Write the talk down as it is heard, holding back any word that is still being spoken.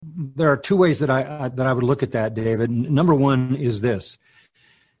there are two ways that I would look at that, David. Number one is this.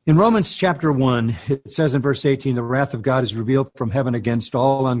 In Romans chapter 1, it says in verse 18, the wrath of God is revealed from heaven against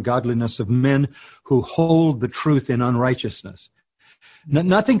all ungodliness of men who hold the truth in unrighteousness.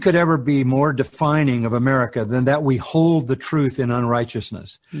 Nothing could ever be more defining of America than that we hold the truth in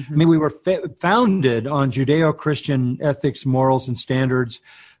unrighteousness. Mm-hmm. I mean, we were founded on Judeo-Christian ethics, morals, and standards.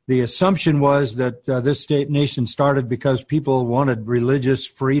 The assumption was that this nation started because people wanted religious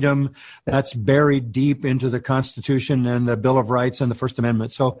freedom. That's buried deep into the Constitution and the Bill of Rights and the First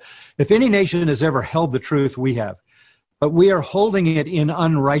Amendment. So if any nation has ever held the truth, we have. But we are holding it in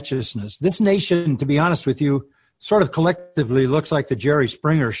unrighteousness. This nation, to be honest with you, sort of collectively looks like the Jerry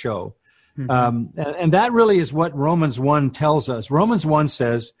Springer show. Mm-hmm. And that really is what Romans 1 tells us. Romans 1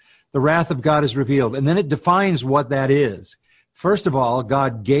 says the wrath of God is revealed, and then it defines what that is. First of all,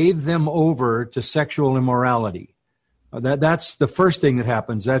 God gave them over to sexual immorality. That's the first thing that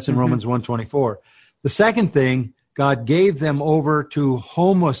happens. That's in Romans 1:24. The second thing, God gave them over to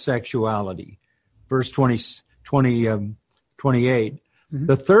homosexuality, verse 28. Mm-hmm.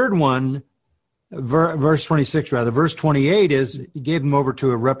 The third one, verse 26 rather, verse 28 is he gave them over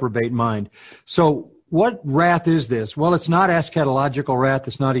to a reprobate mind. So what wrath is this? Well, it's not eschatological wrath.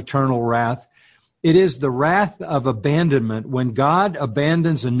 It's not eternal wrath. It is the wrath of abandonment when God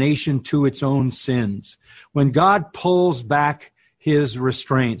abandons a nation to its own sins. When God pulls back his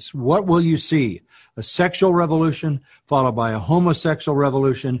restraints, what will you see? A sexual revolution followed by a homosexual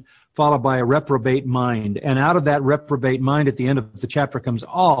revolution followed by a reprobate mind. And out of that reprobate mind at the end of the chapter comes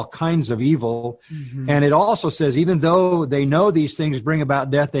all kinds of evil. Mm-hmm. And it also says even though they know these things bring about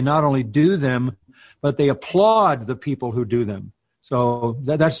death, they not only do them, but they applaud the people who do them. So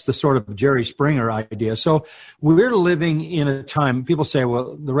that's the sort of Jerry Springer idea. So we're living in a time, people say,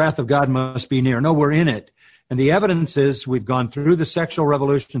 well, the wrath of God must be near. No, we're in it. And the evidence is we've gone through the sexual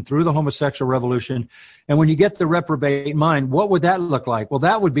revolution, through the homosexual revolution. And when you get the reprobate mind, what would that look like? Well,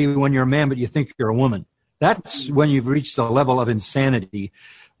 that would be when you're a man, but you think you're a woman. That's when you've reached a level of insanity.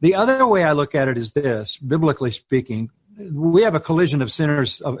 The other way I look at it is this, biblically speaking, we have a collision of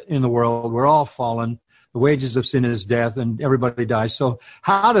sinners in the world. We're all fallen. The wages of sin is death, and everybody dies. So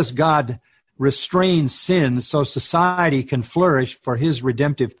how does God restrain sin so society can flourish for his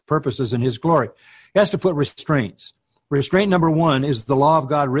redemptive purposes and his glory? He has to put restraints. Restraint number one is the law of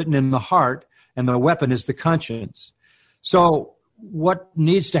God written in the heart, and the weapon is the conscience. So what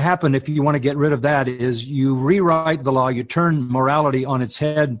needs to happen if you want to get rid of that is you rewrite the law, you turn morality on its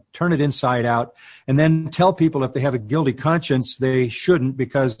head, turn it inside out, and then tell people if they have a guilty conscience, they shouldn't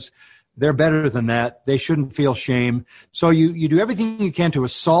because they're better than that. They shouldn't feel shame. So you do everything you can to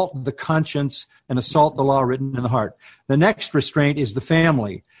assault the conscience and assault the law written in the heart. The next restraint is the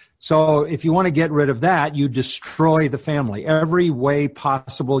family. So if you want to get rid of that, you destroy the family. Every way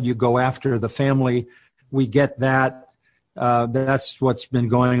possible, you go after the family. We get that. That's what's been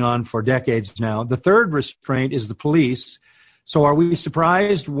going on for decades now. The third restraint is the police. So are we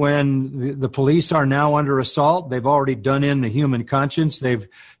surprised when the police are now under assault? They've already done in the human conscience. They've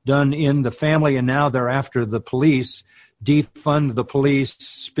done in the family, and now they're after the police, defund the police,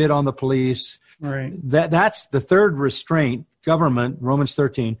 spit on the police. Right. That's the third restraint, government, Romans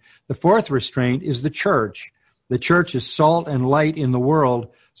 13. The fourth restraint is the church. The church is salt and light in the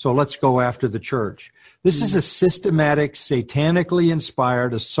world, so let's go after the church. This is a systematic, satanically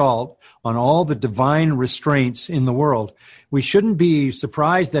inspired assault on all the divine restraints in the world. We shouldn't be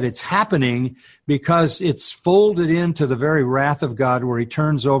surprised that it's happening because it's folded into the very wrath of God where he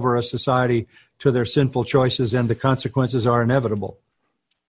turns over a society to their sinful choices and the consequences are inevitable.